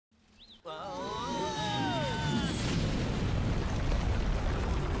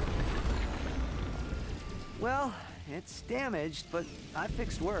Well, it's damaged, but I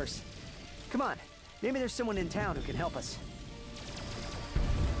fixed worse. Come on, maybe there's someone in town who can help us.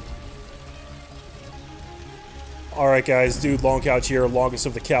 Alright guys, Dude Long Couch here, longest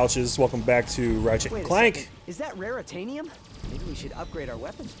of the couches. Welcome back to Ratchet Clank. Is that raritanium? Maybe we should upgrade our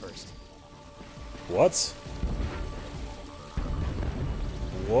weapons first. What?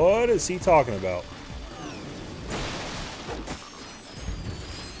 What is he talking about?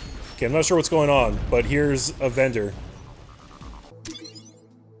 Okay, I'm not sure what's going on, but here's a vendor.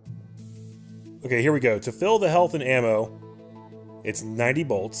 Okay, here we go. To fill the health and ammo, it's 90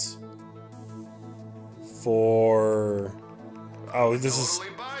 bolts. For... Oh, this is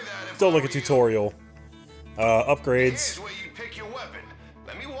still like a tutorial. Upgrades. Here's where you pick your weapon.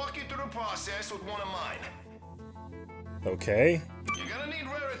 Let me walk you through the process with one of mine. Okay. You're gonna need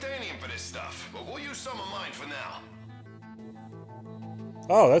raritanium for this stuff, but we'll use some of mine for now.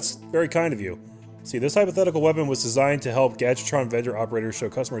 Oh, that's very kind of you. See, this hypothetical weapon was designed to help Gadgetron vendor operators show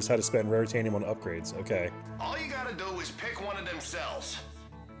customers how to spend raritanium on upgrades. Okay. All you gotta do is pick one of them cells.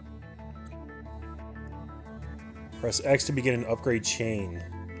 Press X to begin an upgrade chain.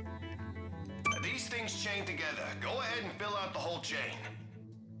 These things chain together. Go ahead and fill out the whole chain.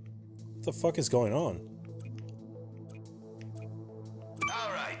 What the fuck is going on?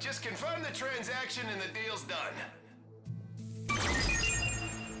 Alright, just confirm the transaction and the deal's done.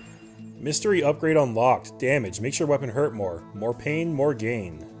 Mystery upgrade unlocked. Damage. Makes your weapon hurt more. More pain, more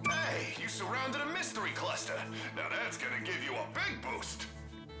gain. Hey, you surrounded a mystery cluster. Now that's gonna give you a big boost.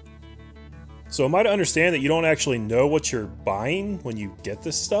 So am I to understand that you don't actually know what you're buying when you get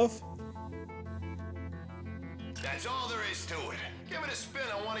this stuff? That's all there is to it. Give it a spin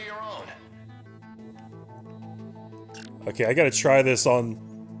on one of your own. Okay, I gotta try this on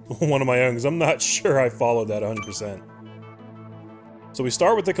one of my own, because I'm not sure I followed that 100%. So we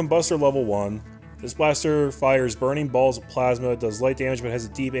start with the combustor level 1. This blaster fires burning balls of plasma, does light damage but has a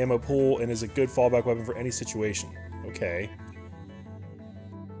deep ammo pool, and is a good fallback weapon for any situation. Okay.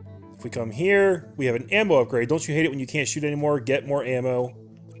 If we come here, we have an ammo upgrade. Don't you hate it when you can't shoot anymore? Get more ammo.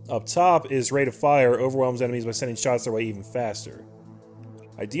 Up top is rate of fire, overwhelms enemies by sending shots their way even faster.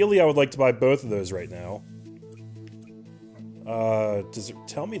 Ideally, I would like to buy both of those right now. Does it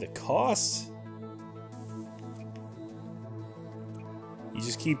tell me the cost? You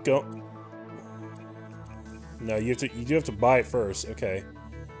just keep going. No, you do have to buy it first. Okay.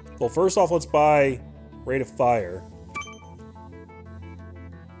 Well, first off, let's buy rate of fire.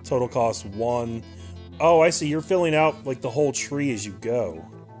 Total cost 1. Oh, I see. You're filling out like the whole tree as you go.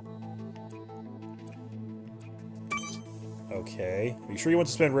 Okay. Are you sure you want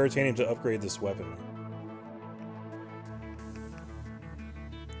to spend raritanium to upgrade this weapon?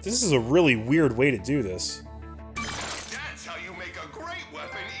 This is a really weird way to do this. That's how you make a great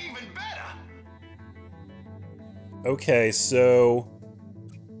weapon even better. Okay, so...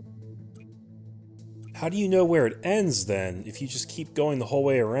 How do you know where it ends, then, if you just keep going the whole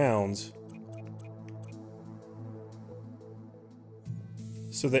way around?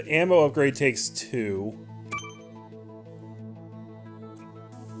 So the ammo upgrade takes 2.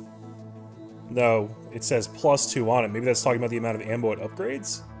 No, it says +2 on it. Maybe that's talking about the amount of ammo it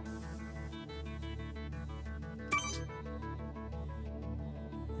upgrades?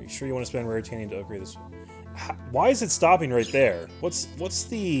 Are you sure you want to spend raritanium to upgrade this? Why is it stopping right there? What's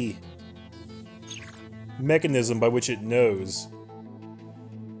the mechanism by which it knows?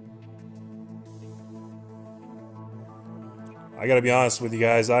 I gotta be honest with you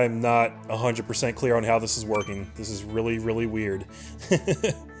guys, I am not 100% clear on how this is working. This is really, really weird.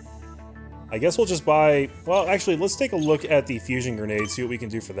 I guess we'll just buy... Well, actually, let's take a look at the fusion grenade, see what we can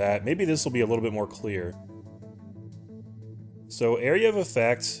do for that. Maybe this will be a little bit more clear. So, area of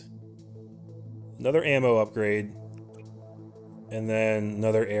effect, another ammo upgrade, and then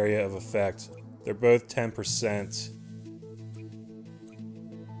another area of effect. They're both 10%.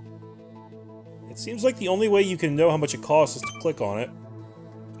 It seems like the only way you can know how much it costs is to click on it.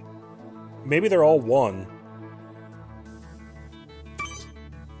 Maybe they're all 1.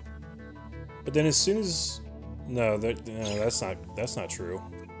 But then as soon as... No, that's not true.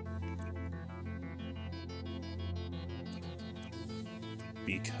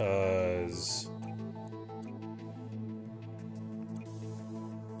 Because...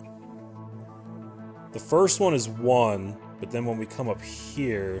 The first one is 1, but then when we come up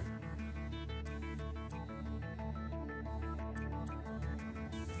here...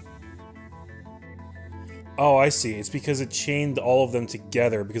 Oh, I see. It's because it chained all of them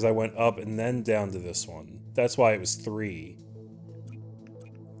together because I went up and then down to this one. That's why it was 3.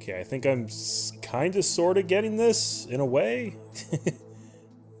 Okay, I think I'm kind of sort of getting this, in a way.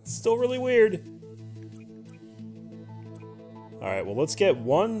 It's still really weird. Alright, well, let's get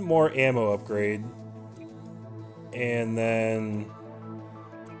one more ammo upgrade. And then...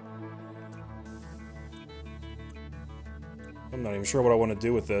 I'm not even sure what I want to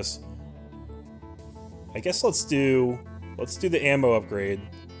do with this. I guess let's do the ammo upgrade.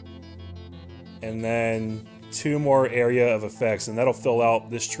 And then 2 more area of effects, and that'll fill out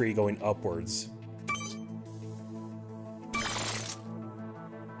this tree going upwards.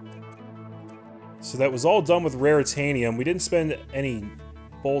 So that was all done with raritanium. We didn't spend any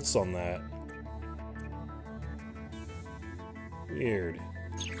bolts on that. Weird.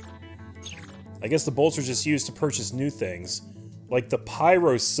 I guess the bolts are just used to purchase new things. Like the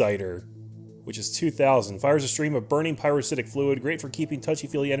Pyrocider, which is 2,000. Fires a stream of burning pyrocytic fluid, great for keeping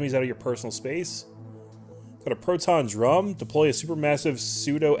touchy-feely enemies out of your personal space. Got a proton drum. Deploy a supermassive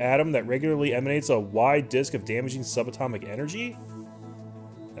pseudo-atom that regularly emanates a wide disk of damaging subatomic energy?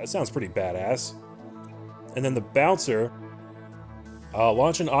 That sounds pretty badass. And then the bouncer.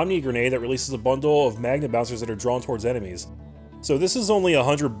 Launch an Omni grenade that releases a bundle of magnet bouncers that are drawn towards enemies. So this is only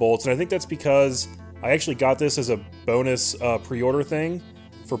 100 bolts, and I think that's because I actually got this as a bonus pre-order thing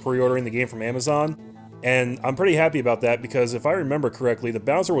for pre-ordering the game from Amazon. And I'm pretty happy about that because if I remember correctly, the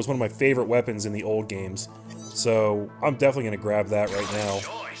bouncer was one of my favorite weapons in the old games. So I'm definitely going to grab that right now.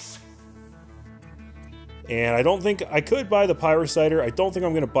 And I don't think I could buy the Pyrocider. I don't think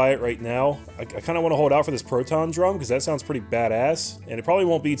I'm going to buy it right now. I kind of want to hold out for this proton drum because that sounds pretty badass. And it probably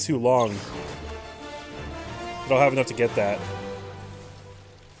won't be too long. But I'll have enough to get that.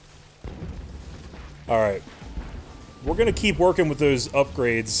 Alright. We're going to keep working with those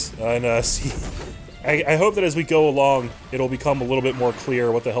upgrades and see... I hope that as we go along, it'll become a little bit more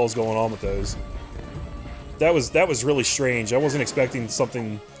clear what the hell's going on with those. That was really strange. I wasn't expecting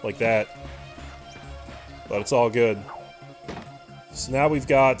something like that. But it's all good. So now we've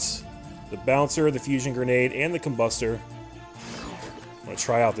got the bouncer, the fusion grenade, and the combustor. I'm gonna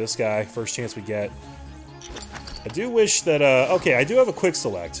try out this guy, first chance we get. I do wish that, okay, I do have a quick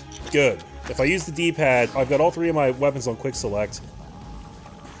select. Good. If I use the D-pad, I've got all 3 of my weapons on quick select.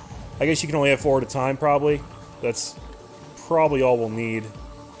 I guess you can only have 4 at a time, probably. That's probably all we'll need.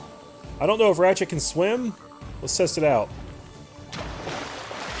 I don't know if Ratchet can swim. Let's test it out.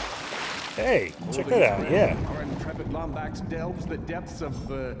 Hey, check that out, yeah. Our intrepid Lombax delves the depths of,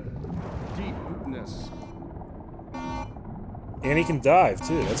 deepness. And he can dive,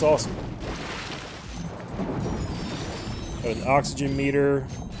 too. That's awesome. Got an oxygen meter.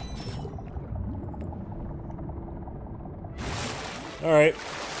 Alright.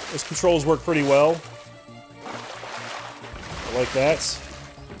 Those controls work pretty well. I like that.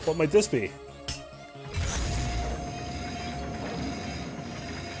 What might this be?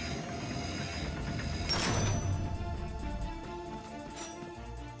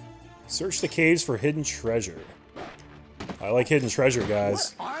 Search the caves for hidden treasure. I like hidden treasure,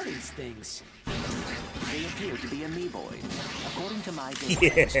 guys. What are these things? They appear to be amoeboids. According to my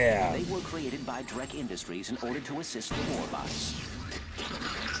database, Yeah. They were created by Drek Industries in order to assist the warbots.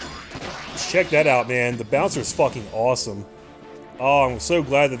 Check that out, man. The bouncer's fucking awesome. Oh, I'm so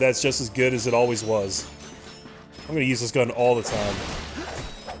glad that that's just as good as it always was. I'm gonna use this gun all the time.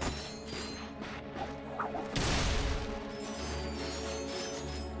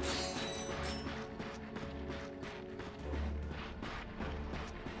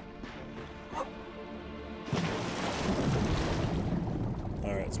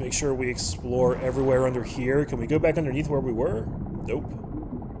 Alright, let's make sure we explore everywhere under here. Can we go back underneath where we were? Nope.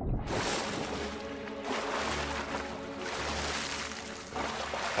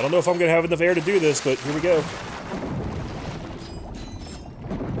 I don't know if I'm going to have enough air to do this, but here we go.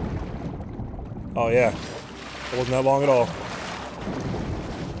 Oh yeah. It wasn't that long at all.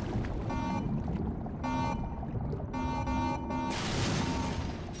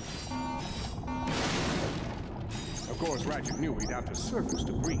 Of course, Ratchet knew he'd have to surface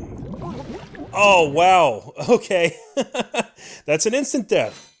to breathe. Oh, wow. Okay. That's an instant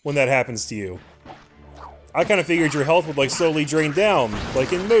death when that happens to you. I kind of figured your health would, like, slowly drain down,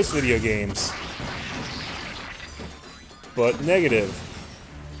 like in most video games. But negative.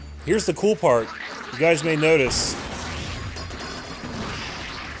 Here's the cool part. You guys may notice.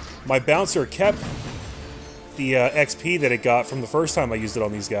 My bouncer kept the XP that it got from the first time I used it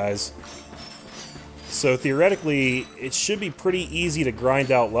on these guys. So theoretically, it should be pretty easy to grind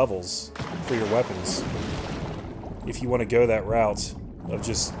out levels for your weapons. If you want to go that route of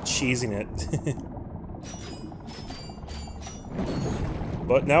just cheesing it.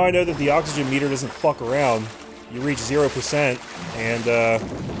 But now I know that the oxygen meter doesn't fuck around. You reach 0%, and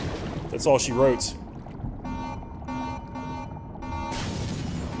that's all she wrote.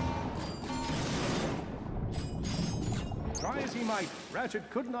 Try as he Ratchet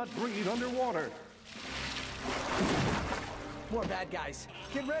could not breathe underwater. More bad guys.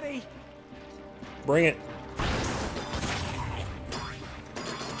 Get ready. Bring it.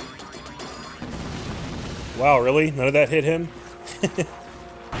 Wow, really? None of that hit him?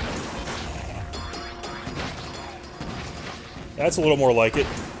 That's a little more like it.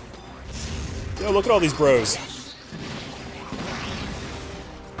 Yo, look at all these bros.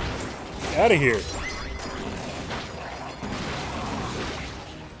 Out of here.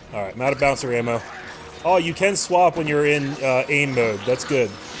 Alright, I'm out of bouncer ammo. Oh, you can swap when you're in aim mode. That's good.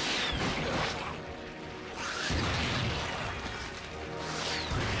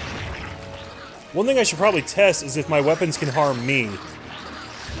 One thing I should probably test is if my weapons can harm me.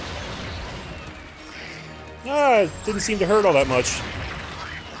 Ah, it didn't seem to hurt all that much.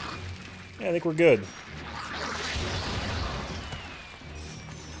 Yeah, I think we're good.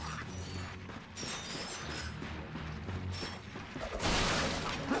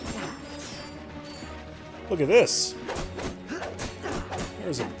 Look at this.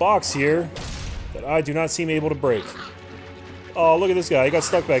 There's a box here that I do not seem able to break. Oh, look at this guy. He got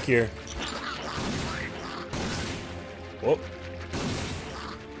stuck back here. Whoop.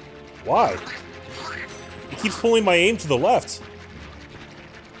 Why? He keeps pulling my aim to the left.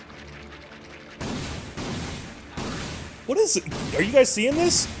 What is it? Are you guys seeing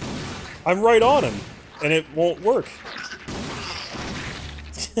this? I'm right on him, and it won't work.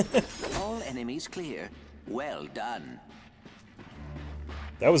 All enemies clear. Well done.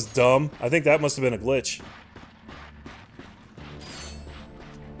 That was dumb. I think that must have been a glitch.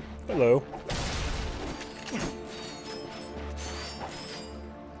 Hello.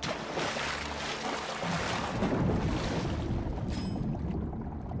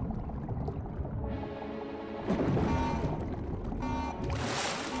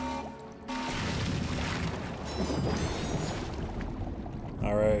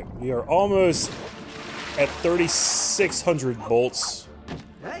 Alright, we are almost at 3,600 bolts.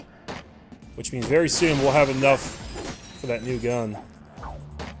 Hey. Which means very soon we'll have enough for that new gun.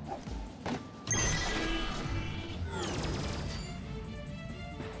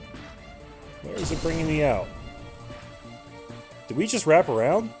 Where is it bringing me out? Did we just wrap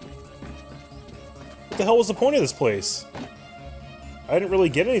around? What the hell was the point of this place? I didn't really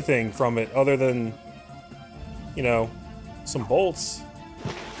get anything from it other than, you know, some bolts.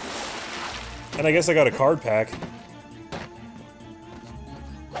 And I guess I got a card pack.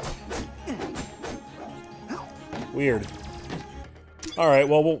 Weird. Alright,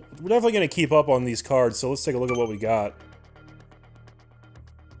 well, we're definitely going to keep up on these cards, so let's take a look at what we got.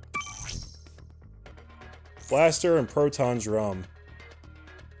 Blaster and Proton Drum.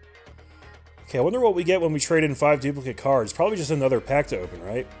 Okay, I wonder what we get when we trade in 5 duplicate cards. Probably just another pack to open,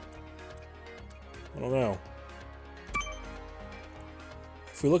 right? I don't know.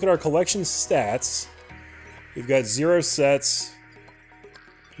 If we look at our collection stats, we've got 0 sets,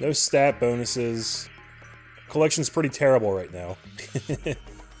 no stat bonuses. Collection's pretty terrible right now.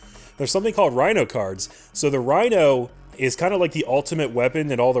 There's something called Rhino cards. So the Rhino is kind of like the ultimate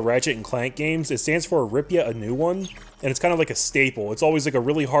weapon in all the Ratchet and Clank games. It stands for Rip Ya a New One, and it's kind of like a staple. It's always like a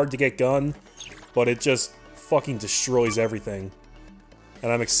really hard to get gun, but it just fucking destroys everything.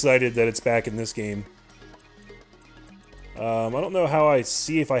 And I'm excited that it's back in this game. I don't know how I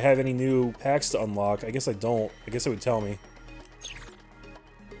see if I have any new packs to unlock. I guess I don't. I guess it would tell me.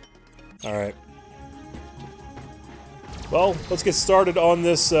 Alright. Well, let's get started on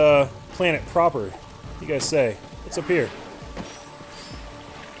this planet proper. What do you guys say? What's up here?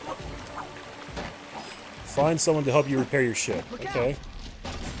 Find someone to help you repair your ship. Okay.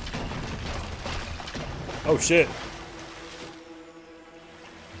 Oh shit.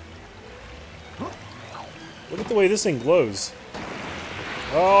 Look at the way this thing glows.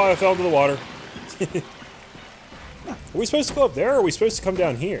 Oh, I fell into the water. Are we supposed to go up there, or are we supposed to come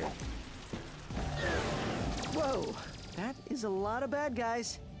down here? Whoa, that is a lot of bad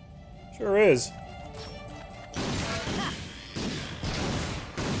guys. Sure is.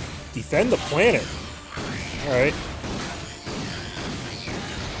 Defend the planet. Alright.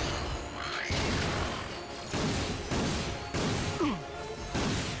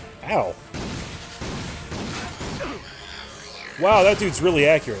 Ow. Wow, that dude's really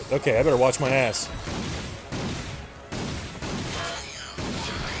accurate. Okay, I better watch my ass.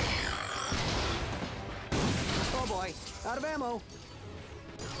 Oh boy, out of ammo.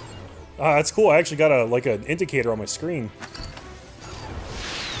 Ah, that's cool. I actually got a like an indicator on my screen.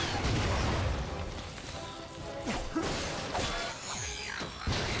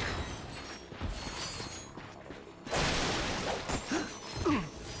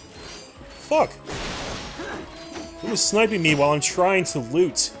 Fuck. was sniping me while I'm trying to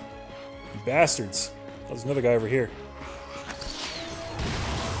loot? You bastards. Oh, there's another guy over here.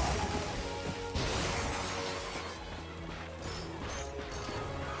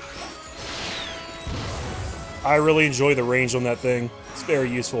 I really enjoy the range on that thing. It's very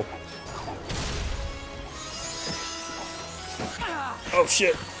useful. Oh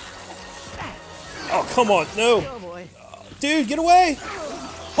shit. Oh, come on, no. Oh boy. Dude, get away!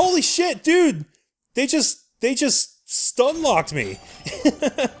 Holy shit, dude! They just stun locked me.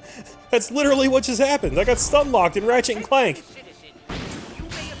 That's literally what just happened. I got stun locked in Ratchet and Clank. Citizen, you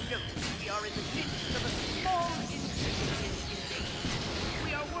may have noticed we are in the midst of a small incident.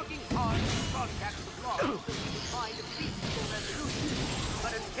 We are working hard to contact the block so we can find a peaceful resolution.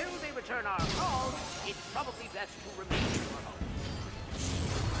 But until they return our call, it's probably best to remain in your home.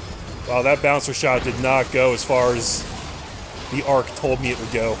 Wow, that bouncer shot did not go as far as the arc told me it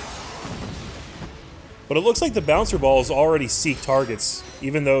would go. But it looks like the bouncer balls already seek targets,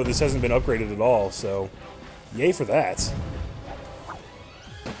 even though this hasn't been upgraded at all, so yay for that.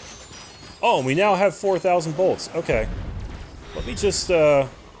 Oh, and we now have 4,000 bolts. Okay. Let me just make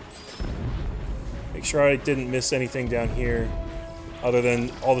sure I didn't miss anything down here, other than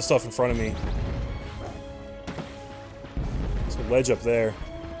all the stuff in front of me. There's a ledge up there.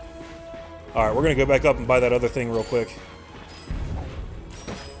 Alright, we're gonna go back up and buy that other thing real quick.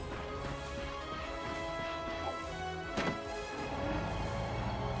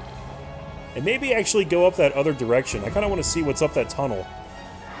 And maybe actually go up that other direction. I kind of want to see what's up that tunnel.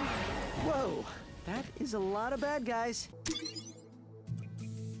 Whoa, that is a lot of bad guys.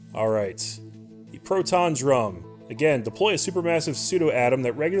 Alright. The proton drum. Again, deploy a supermassive pseudo-atom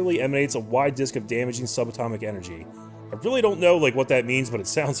that regularly emanates a wide disk of damaging subatomic energy. I really don't know what that means, but it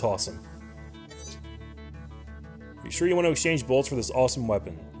sounds awesome. Are you sure you want to exchange bolts for this awesome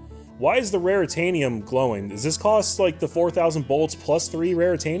weapon? Why is the raritanium glowing? Does this cost like the 4,000 bolts plus 3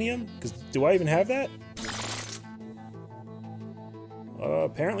 raritanium? Because do I even have that?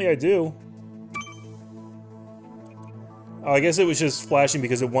 Apparently I do. Oh, I guess it was just flashing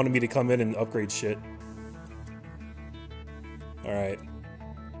because it wanted me to come in and upgrade shit. Alright.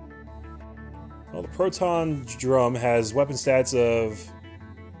 Well, the proton drum has weapon stats of...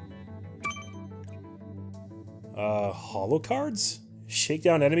 holo cards? Shake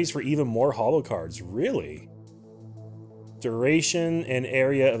down enemies for even more holo cards. Really? Duration and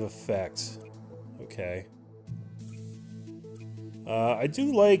area of effect. Okay. I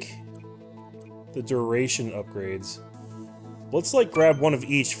do like the duration upgrades. Let's grab one of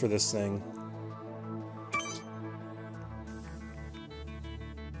each for this thing.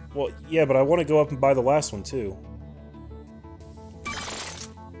 Well, yeah, but I want to go up and buy the last one too.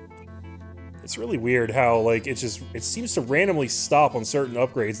 It's really weird how, it seems to randomly stop on certain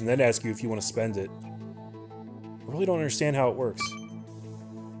upgrades and then ask you if you want to spend it. I really don't understand how it works.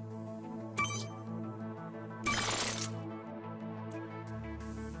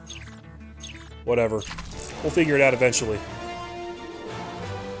 Whatever. We'll figure it out eventually.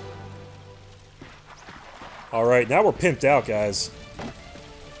 Alright, now we're pimped out, guys.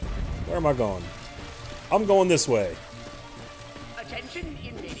 Where am I going? I'm going this way. Attention,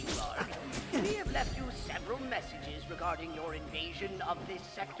 invading guard. We have left you several messages regarding your invasion of this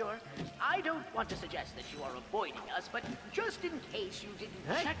sector. I don't want to suggest that you are avoiding us, but just in case you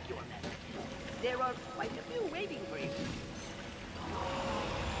didn't check your messages, there are quite a few waiting for you.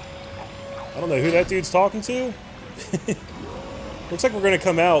 I don't know who that dude's talking to. Looks like we're gonna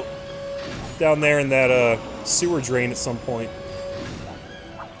come out down there in that sewer drain at some point.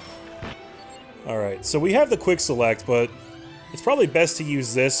 Alright, so we have the quick select, but it's probably best to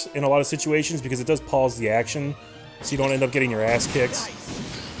use this in a lot of situations because it does pause the action, so you don't end up getting your ass kicked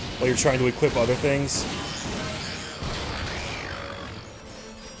while you're trying to equip other things.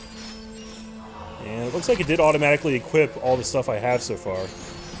 And it looks like it did automatically equip all the stuff I have so far.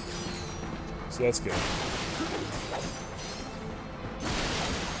 So that's good.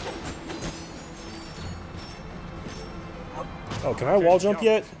 Oh, can I wall jump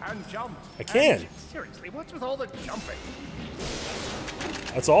yet? I can! Seriously, what's with all the jumping?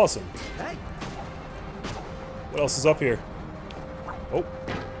 That's awesome. Hey. What else is up here? Oh.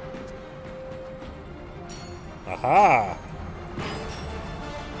 Aha!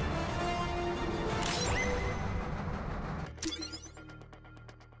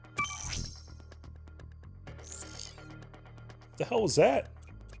 What the hell was that?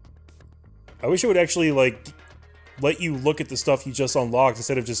 I wish it would actually, let you look at the stuff you just unlocked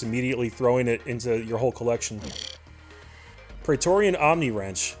instead of just immediately throwing it into your whole collection. Praetorian Omni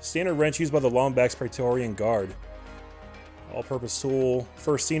Wrench. Standard wrench used by the Lombax Praetorian Guard. All-purpose tool.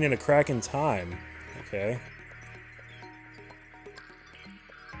 First seen in A Crack in Time. Okay.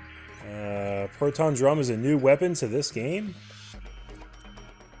 Proton Drum is a new weapon to this game?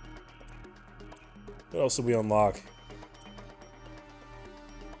 What else did we unlock?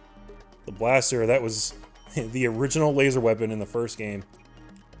 The blaster, that was the original laser weapon in the first game.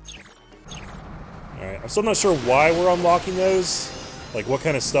 Alright, I'm still not sure why we're unlocking those. Like, what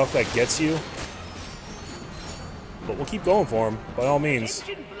kind of stuff that gets you. But we'll keep going for them, by all means.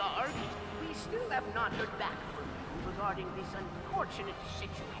 Attention, Blarg. We still have not heard back from you regarding this unfortunate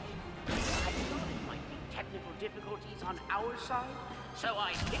situation. I thought it might be technical difficulties on our side, so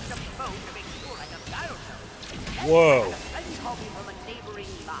I picked up the phone to make sure I got dial tone. Whoa. And a call me from a neighboring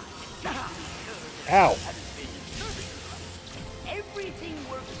line. Ow. Everything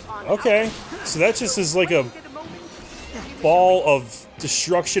works on Okay, so that just is like a ball of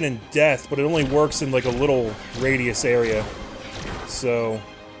destruction and death, but it only works in like a little radius area. So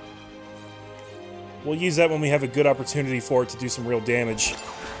we'll use that when we have a good opportunity for it to do some real damage.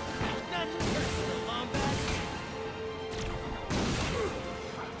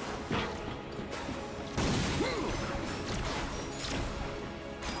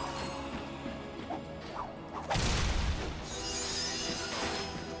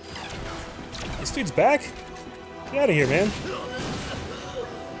 This dude's back? Get out of here, man.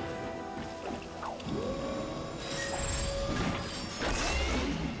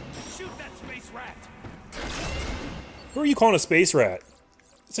 Shoot that space rat. Who are you calling a space rat?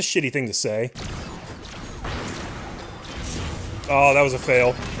 That's a shitty thing to say. Oh, that was a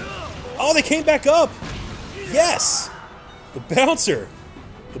fail. Oh, they came back up! Yes! The bouncer!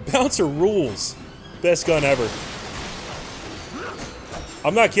 The bouncer rules. Best gun ever.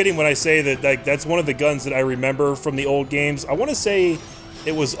 I'm not kidding when I say that like that's one of the guns that I remember from the old games. I want to say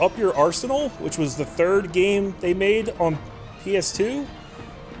it was Up Your Arsenal, which was the third game they made on PS2.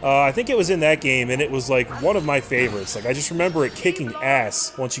 I think it was in that game, and it was like one of my favorites. Like I just remember it kicking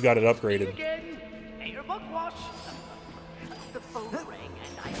ass once you got it upgraded.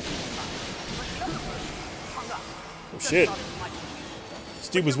 Oh shit. This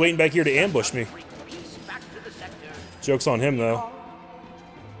dude was waiting back here to ambush me. Joke's on him though.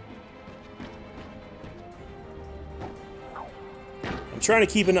 I'm trying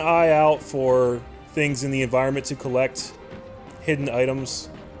to keep an eye out for things in the environment to collect hidden items.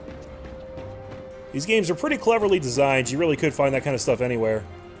 These games are pretty cleverly designed. You really could find that kind of stuff anywhere.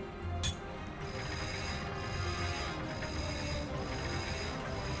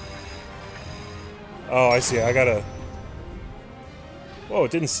 Oh, I see. I gotta... Whoa,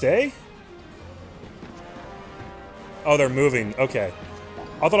 it didn't stay? Oh, they're moving. Okay.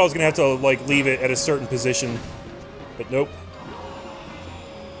 I thought I was gonna have to, like, leave it at a certain position. But nope.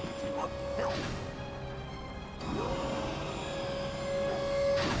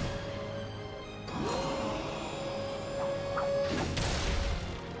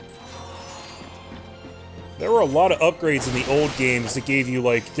 There were a lot of upgrades in the old games that gave you,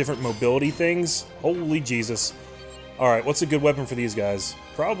 like, different mobility things. Holy Jesus. Alright, what's a good weapon for these guys?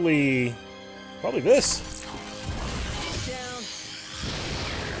 Probably this.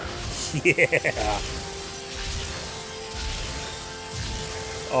 Yeah!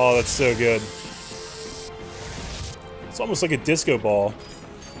 Oh, that's so good. It's almost like a disco ball.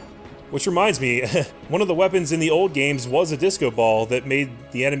 Which reminds me, one of the weapons in the old games was a disco ball that made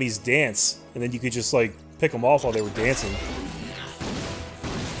the enemies dance. And then you could just, like, pick them off while they were dancing.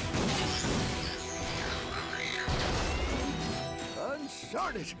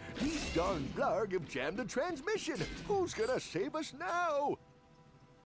 Uncharted! These darn Blarg have jammed the transmission! Who's gonna save us now?